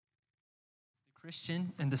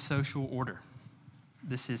Christian and the Social Order.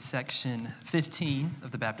 This is section 15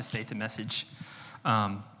 of the Baptist Faith and Message.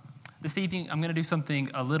 This evening, I'm going to do something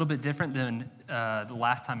a little bit different than the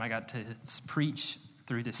last time I got to preach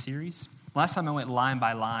through this series. Last time I went line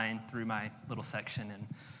by line through my little section, and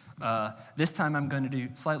this time I'm going to do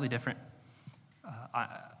slightly different.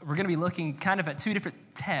 We're going to be looking kind of at two different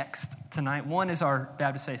texts tonight. One is our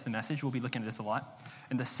Baptist Faith and Message. We'll be looking at this a lot.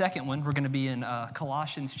 And the second one, we're going to be in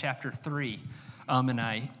Colossians chapter 3. And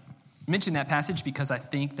I mention that passage because I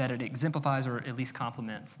think that it exemplifies or at least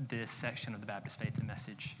complements this section of the Baptist Faith and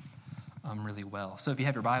Message really well. So if you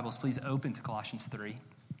have your Bibles, please open to Colossians 3.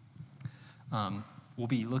 We'll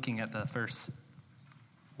be looking at the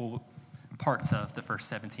parts of the first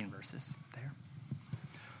 17 verses there.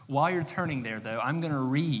 While you're turning there, though, I'm going to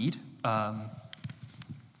read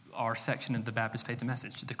our section of the Baptist Faith and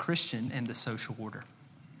Message, the Christian and the Social Order.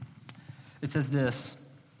 It says this: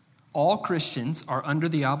 all Christians are under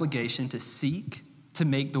the obligation to seek to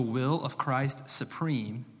make the will of Christ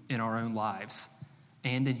supreme in our own lives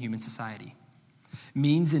and in human society.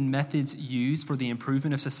 Means and methods used for the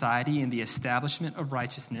improvement of society and the establishment of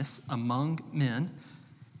righteousness among men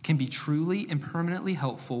can be truly and permanently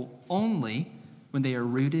helpful only when they are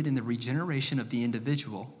rooted in the regeneration of the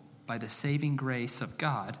individual by the saving grace of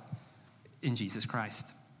God in Jesus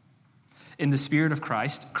Christ. In the spirit of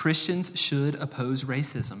Christ, Christians should oppose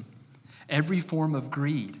racism, every form of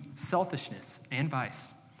greed, selfishness, and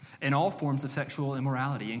vice, and all forms of sexual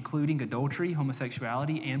immorality, including adultery,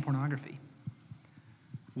 homosexuality, and pornography.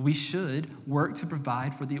 We should work to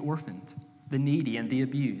provide for the orphaned, the needy, and the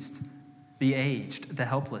abused, the aged, the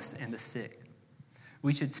helpless, and the sick.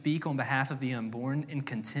 We should speak on behalf of the unborn and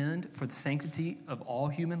contend for the sanctity of all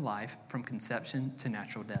human life from conception to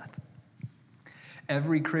natural death.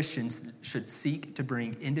 Every Christian should seek to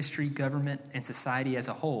bring industry, government, and society as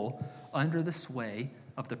a whole under the sway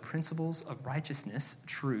of the principles of righteousness,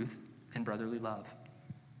 truth, and brotherly love.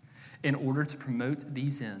 In order to promote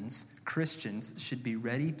these ends, Christians should be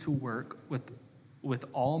ready to work with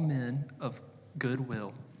all men of good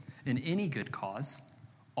will in any good cause,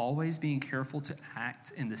 always being careful to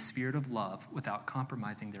act in the spirit of love without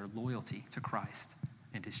compromising their loyalty to Christ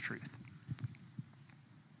and his truth.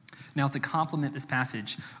 Now, to complement this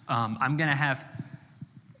passage, I'm going to have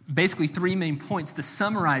basically three main points to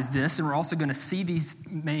summarize this, and we're also going to see these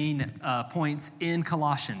main points in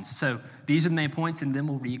Colossians. So these are the main points, and then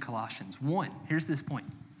we'll read Colossians. One, here's this point.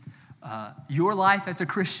 Your life as a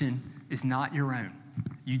Christian is not your own.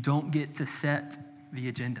 You don't get to set the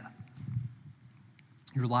agenda.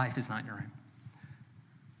 Your life is not your own.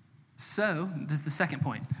 So, this is the second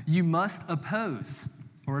point. You must oppose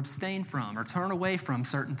or abstain from or turn away from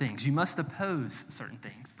certain things. You must oppose certain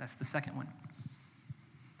things. That's the second one.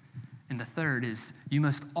 And the third is you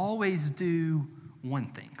must always do one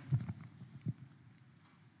thing.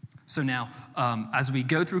 So now, as we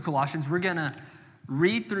go through Colossians, we're going to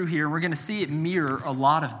read through here, and we're going to see it mirror a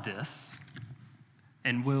lot of this,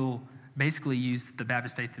 and we'll basically use the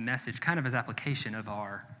Baptist Faith and Message kind of as application of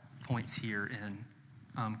our points here in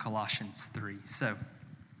Colossians 3. So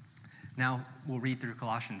now we'll read through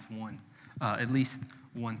Colossians 1,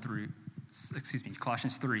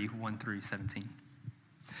 Colossians 3, 1 through 17.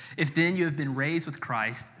 If then you have been raised with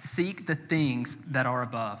Christ, seek the things that are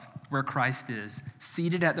above, where Christ is,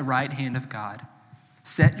 seated at the right hand of God.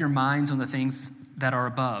 Set your minds on the things that are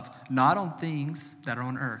above, not on things that are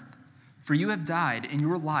on earth. For you have died, and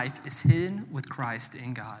your life is hidden with Christ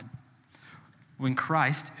in God. When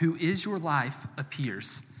Christ, who is your life,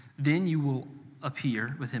 appears, then you will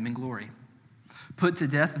appear with him in glory. Put to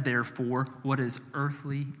death, therefore, what is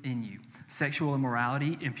earthly in you: sexual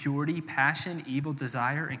immorality, impurity, passion, evil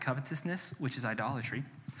desire, and covetousness, which is idolatry.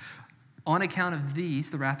 On account of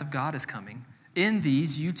these, the wrath of God is coming. In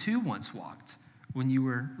these you too once walked when you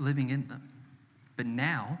were living in them. But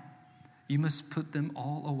now you must put them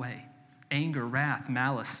all away: anger, wrath,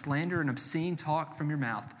 malice, slander, and obscene talk from your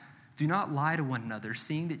mouth. Do not lie to one another,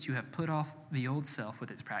 seeing that you have put off the old self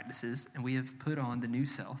with its practices, and we have put on the new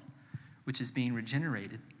self, which is being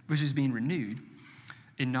renewed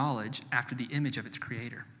in knowledge after the image of its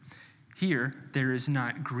creator. Here there is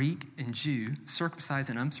not Greek and Jew, circumcised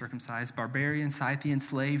and uncircumcised, barbarian, Scythian,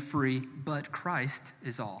 slave, free, but Christ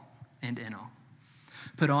is all and in all.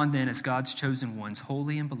 Put on then as God's chosen ones,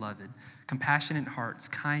 holy and beloved, compassionate hearts,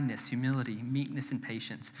 kindness, humility, meekness, and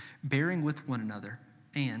patience, bearing with one another,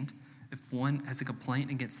 and if one has a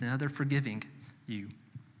complaint against another, forgiving each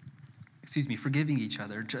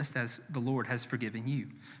other, just as the Lord has forgiven you.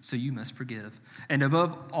 So you must forgive. And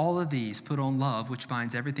above all of these, put on love, which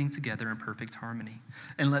binds everything together in perfect harmony.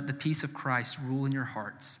 And let the peace of Christ rule in your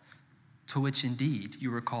hearts, to which indeed you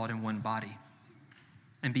were called in one body.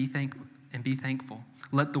 And be thankful.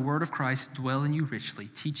 Let the word of Christ dwell in you richly,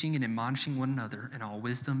 teaching and admonishing one another in all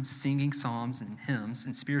wisdom, singing psalms and hymns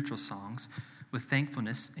and spiritual songs with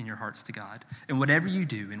thankfulness in your hearts to God. And whatever you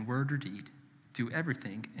do in word or deed, do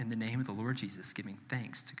everything in the name of the Lord Jesus, giving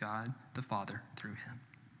thanks to God the Father through him.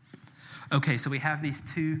 Okay, so we have these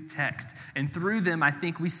two texts, and through them I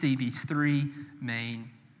think we see these three main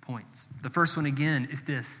points. The first one, again, is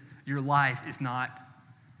this: your life is not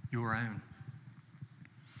your own.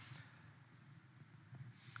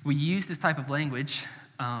 We use this type of language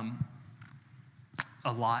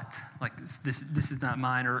a lot, like this is not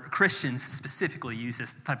mine, or Christians specifically use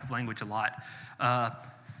this type of language a lot.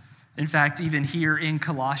 In fact, even here in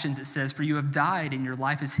Colossians, it says, "For you have died, and your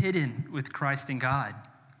life is hidden with Christ in God."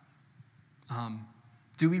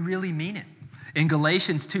 Do we really mean it? In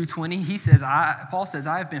Galatians 2:20, Paul says,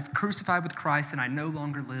 "I have been crucified with Christ, and I no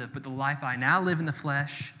longer live, but the life I now live in the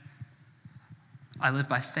flesh, I live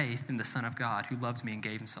by faith in the Son of God, who loved me and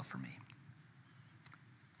gave himself for me."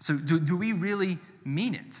 So do we really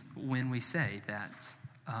mean it when we say that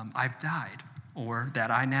I've died, or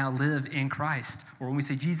that I now live in Christ, or when we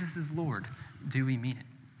say Jesus is Lord? Do we mean it?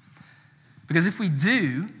 Because if we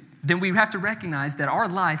do, then we have to recognize that our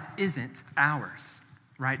life isn't ours,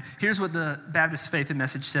 right? Here's what the Baptist Faith and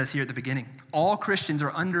Message says here at the beginning. All Christians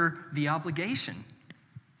are under the obligation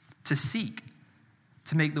to seek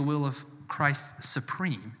to make the will of Christ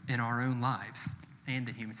supreme in our own lives and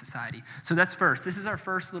in human society. So that's first. This is our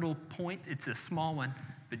first little point. It's a small one,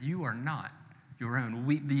 but you are not your own.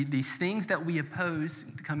 These things that we oppose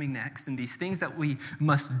coming next, and these things that we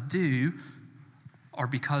must do, are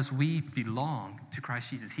because we belong to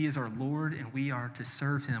Christ Jesus. He is our Lord, and we are to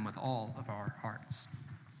serve him with all of our hearts.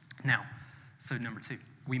 Now, so number two,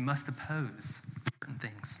 we must oppose certain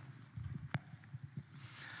things.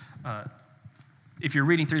 If you're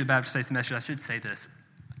reading through the Baptist Faith and Message, I should say this.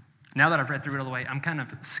 Now that I've read through it all the way, I'm kind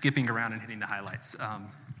of skipping around and hitting the highlights.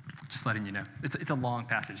 Just letting you know. It's a long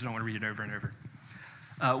passage. I don't want to read it over and over.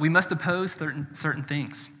 We must oppose certain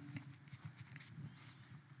things.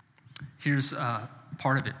 Here's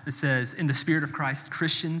part of it. It says, "In the spirit of Christ,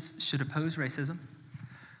 Christians should oppose racism,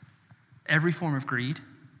 every form of greed,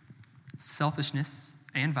 selfishness,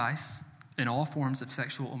 and vice, and all forms of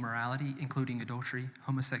sexual immorality, including adultery,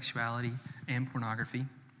 homosexuality, and pornography.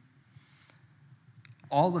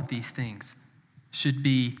 All of these things should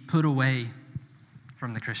be put away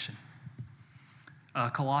from the Christian."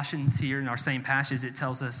 Colossians here in our same passage, it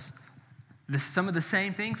tells us some of the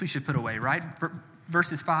same things we should put away, right?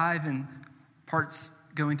 Verses 5 and parts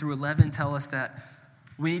going through 11 tell us that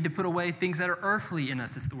we need to put away things that are earthly in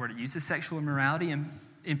us. Is the word it uses: sexual immorality,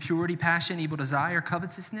 impurity, passion, evil desire,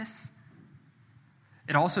 covetousness.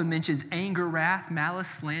 It also mentions anger, wrath, malice,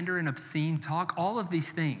 slander, and obscene talk. All of these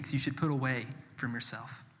things you should put away from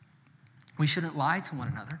yourself. We shouldn't lie to one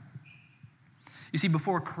another. You see,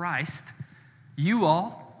 before Christ, you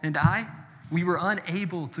all and I, we were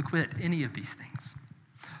unable to quit any of these things.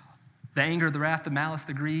 The anger, the wrath, the malice,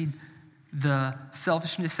 the greed, the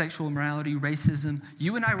selfishness, sexual immorality, racism,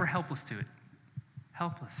 you and I were helpless to it.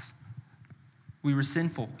 Helpless. We were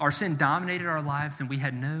sinful. Our sin dominated our lives, and we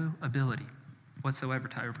had no ability whatsoever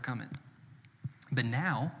to overcome it. But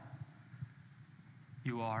now,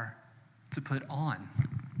 you are to put on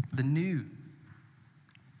the new.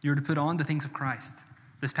 You're to put on the things of Christ.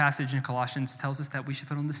 This passage in Colossians tells us that we should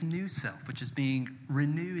put on this new self, which is being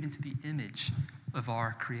renewed into the image of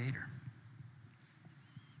our Creator.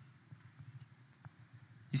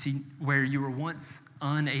 You see, where you were once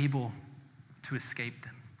unable to escape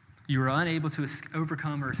them, you were unable to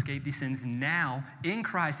overcome or escape these sins. Now, in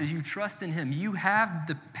Christ, as you trust in him, you have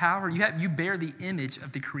the power, you bear the image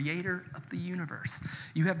of the Creator of the universe.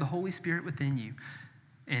 You have the Holy Spirit within you,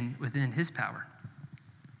 and within his power.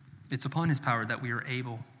 It's upon his power that we are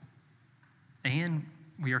able and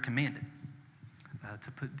we are commanded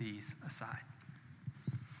to put these aside.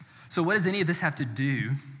 So what does any of this have to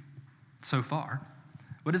do so far?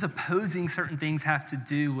 What does opposing certain things have to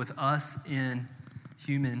do with us in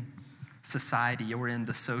human society or in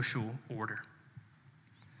the social order?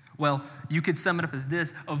 Well, you could sum it up as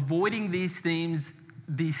this: avoiding these things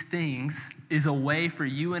is a way for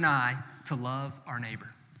you and I to love our neighbor.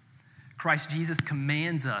 Christ Jesus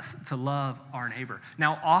commands us to love our neighbor.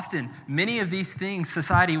 Now, often, many of these things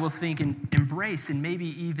society will think and embrace and maybe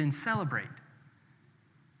even celebrate.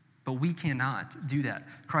 But we cannot do that.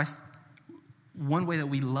 One way that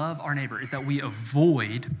we love our neighbor is that we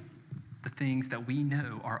avoid the things that we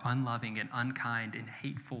know are unloving and unkind and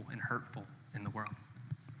hateful and hurtful in the world.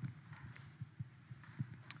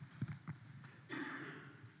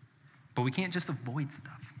 But we can't just avoid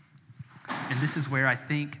stuff. And this is where I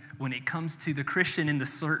think when it comes to the Christian in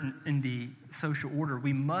the social order,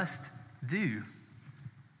 we must do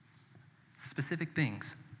specific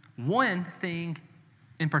things. One thing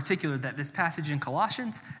in particular that this passage in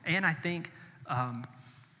Colossians and I think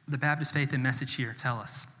the Baptist Faith and Message here tell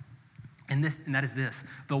us, and that is this: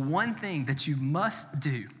 the one thing that you must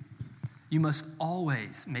do, you must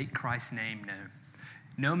always make Christ's name known.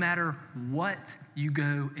 No matter what you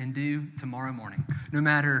go and do tomorrow morning, no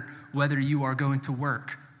matter whether you are going to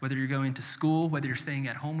work, whether you're going to school, whether you're staying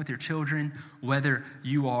at home with your children, whether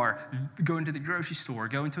you are going to the grocery store,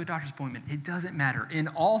 going to a doctor's appointment, it doesn't matter. In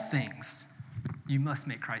all things, you must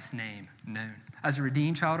make Christ's name known. As a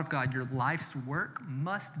redeemed child of God, your life's work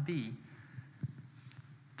must be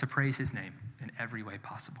to praise his name in every way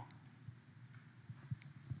possible.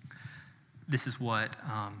 This is what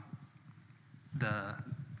the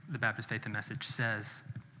Baptist Faith and Message says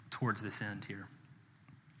towards this end here.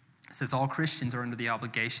 It says, all Christians are under the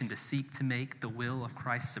obligation to seek to make the will of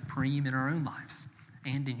Christ supreme in our own lives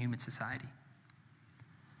and in human society.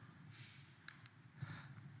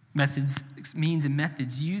 Means and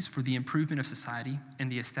methods used for the improvement of society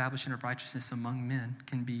and the establishment of righteousness among men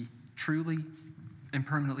can be truly and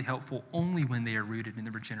permanently helpful only when they are rooted in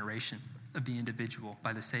the regeneration of the individual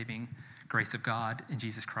by the saving grace of God in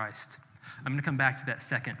Jesus Christ. I'm going to come back to that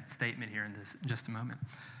second statement here in just a moment.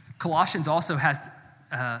 Colossians also has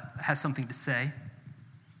something to say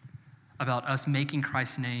about us making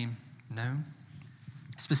Christ's name known.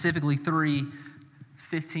 Specifically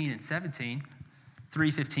 3:15 and 17.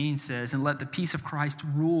 3:15 says, and let the peace of Christ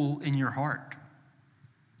rule in your heart.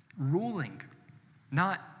 Ruling,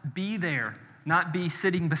 not be there, not be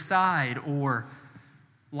sitting beside or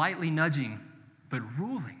lightly nudging, but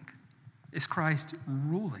ruling. Is Christ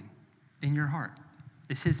ruling in your heart?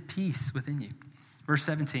 Is his peace within you? Verse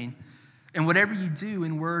 17, and whatever you do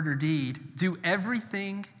in word or deed, do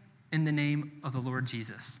everything in the name of the Lord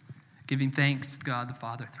Jesus, giving thanks to God the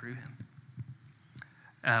Father through him.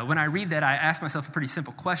 When I read that, I ask myself a pretty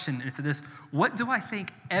simple question, and it's this: what do I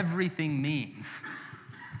think everything means?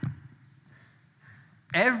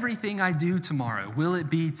 Everything I do tomorrow, will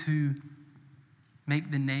it be to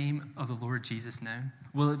make the name of the Lord Jesus known?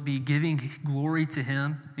 Will it be giving glory to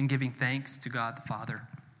him and giving thanks to God the Father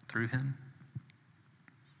through him?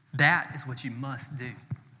 That is what you must do.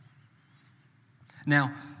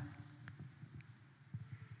 Now,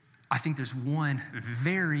 I think there's one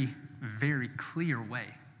very, very clear way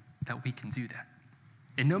that we can do that.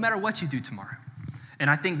 And no matter what you do tomorrow, and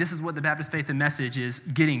I think this is what the Baptist Faith and Message is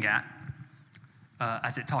getting at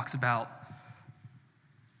as it talks about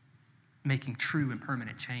making true and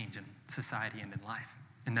permanent change in society and in life.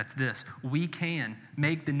 And that's this: we can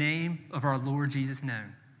make the name of our Lord Jesus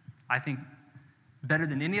known. I think better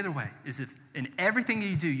than any other way is if in everything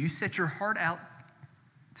you do, you set your heart out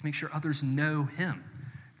to make sure others know him.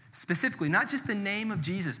 Specifically, not just the name of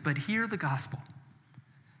Jesus, but hear the gospel.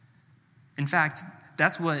 In fact,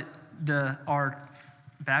 that's what our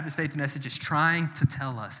Baptist Faith Message is trying to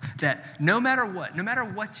tell us, that no matter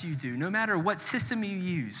what you do, no matter what system you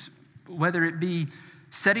use, whether it be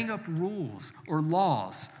setting up rules or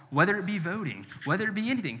laws, whether it be voting, whether it be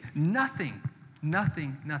anything, nothing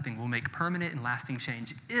will make permanent and lasting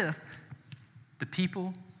change if the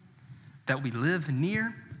people that we live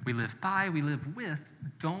near, we live by, we live with,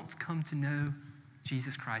 don't come to know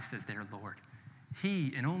Jesus Christ as their Lord.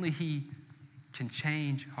 He and only he can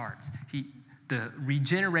change hearts. The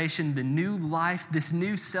regeneration, the new life, this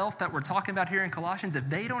new self that we're talking about here in Colossians, if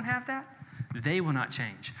they don't have that, they will not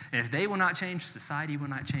change. And if they will not change, society will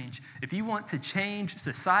not change. If you want to change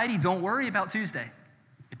society, don't worry about Tuesday.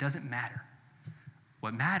 It doesn't matter.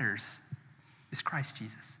 What matters is Christ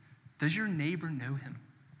Jesus. Does your neighbor know him?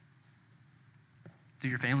 Do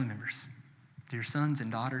your family members? Do your sons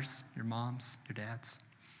and daughters, your moms, your dads?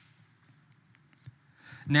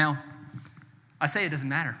 Now, I say it doesn't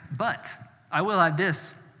matter, but I will add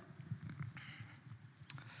this.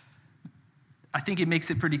 I think it makes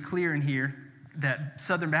it pretty clear in here that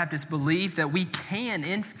Southern Baptists believe that we can,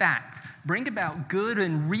 in fact, bring about good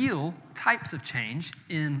and real types of change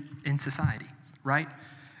in society, right?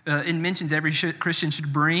 It mentions every Christian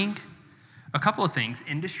should bring a couple of things.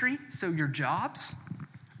 Industry, so your jobs.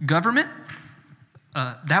 Government,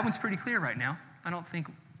 that one's pretty clear right now. I don't think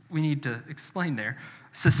we need to explain there.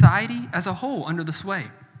 Society as a whole under the sway.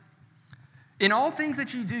 In all things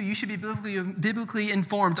that you do, you should be biblically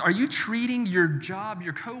informed. Are you treating your job,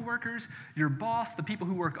 your coworkers, your boss, the people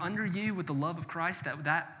who work under you with the love of Christ,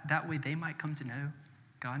 that way they might come to know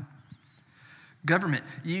God? Government,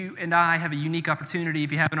 you and I have a unique opportunity,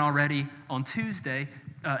 if you haven't already, on Tuesday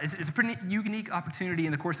it's a pretty unique opportunity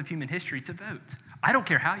in the course of human history to vote. I don't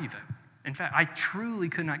care how you vote. In fact, I truly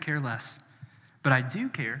could not care less. But I do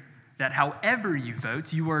care that however you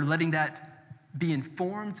vote, you are letting that be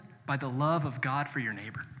informed by the love of God for your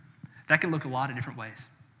neighbor. That can look a lot of different ways.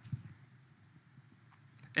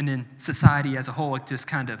 And then society as a whole, it just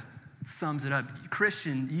kind of sums it up.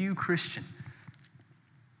 Christian,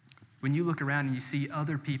 when you look around and you see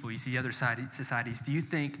other people, you see other societies, do you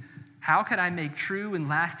think, how could I make true and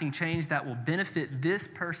lasting change that will benefit this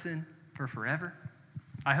person for forever?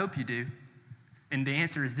 I hope you do. And the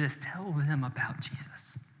answer is this: tell them about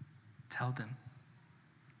Jesus. Tell them.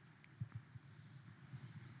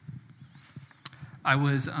 I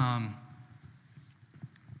was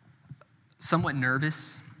somewhat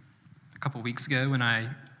nervous a couple weeks ago when I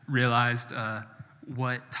realized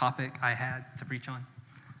what topic I had to preach on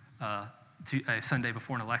a Sunday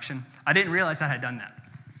before an election. I didn't realize that I had done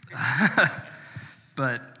that.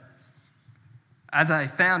 But as I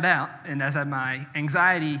found out, and as my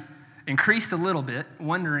anxiety increased a little bit,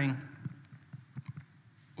 wondering,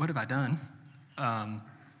 what have I done?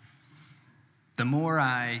 The more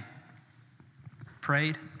I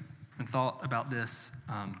prayed and thought about this,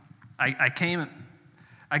 I came,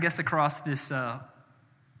 I guess, across this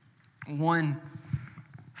one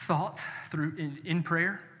thought through in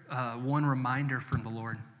prayer, one reminder from the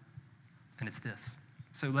Lord, and it's this.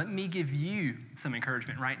 So let me give you some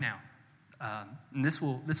encouragement right now. And this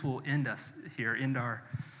will end us here, end our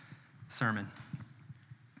sermon.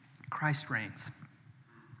 Christ reigns.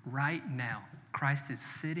 Right now, Christ is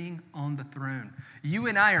sitting on the throne. You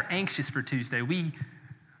and I are anxious for Tuesday. We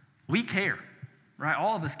care, right?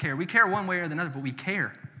 All of us care. We care one way or another, but we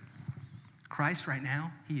care. Christ right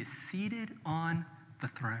now, he is seated on the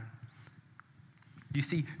throne. You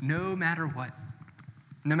see, no matter what,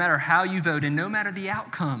 no matter how you vote, and no matter the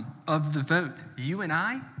outcome of the vote, you and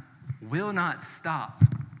I will not stop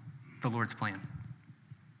the Lord's plan.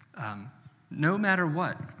 No matter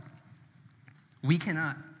what, we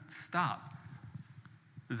cannot stop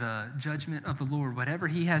the judgment of the Lord. Whatever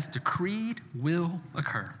he has decreed will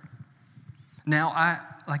occur. Now,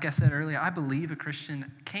 like I said earlier, I believe a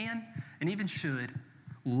Christian can and even should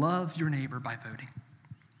love your neighbor by voting.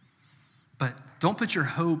 But don't put your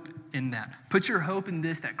hope in that. Put your hope in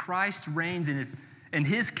this, that Christ reigns and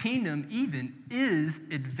his kingdom even is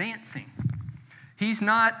advancing. He's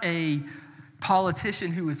not a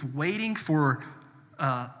politician who is waiting for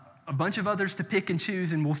a bunch of others to pick and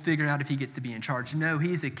choose and we'll figure out if he gets to be in charge. No,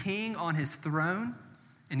 he's a king on his throne,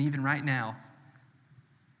 and even right now,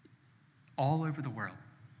 all over the world,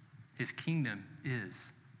 his kingdom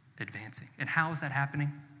is advancing. And how is that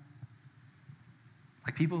happening?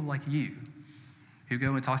 Like people like you who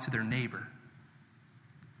go and talk to their neighbor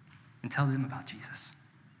and tell them about Jesus.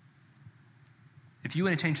 If you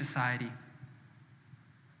want to change society,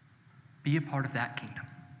 be a part of that kingdom,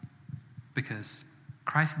 because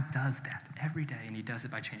Christ does that every day, and he does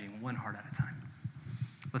it by changing one heart at a time.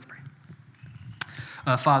 Let's pray.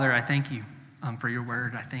 Father, I thank you for your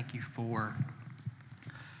word. I thank you for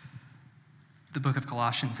the book of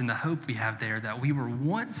Colossians and the hope we have there, that we were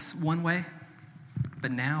once one way,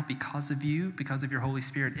 but now because of you, because of your Holy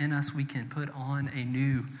Spirit in us, we can put on a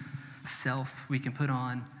new self. We can put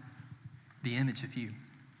on the image of you.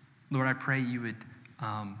 Lord, I pray you would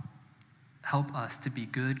help us to be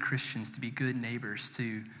good Christians, to be good neighbors,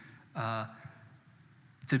 to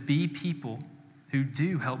be people who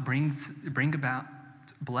do help bring about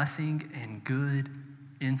blessing and good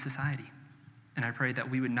in society. And I pray that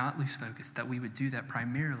we would not lose focus, that we would do that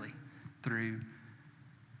primarily through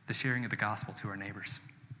the sharing of the gospel to our neighbors.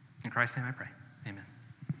 In Christ's name I pray. Amen.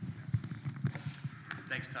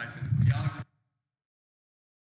 Thanks, Tyson.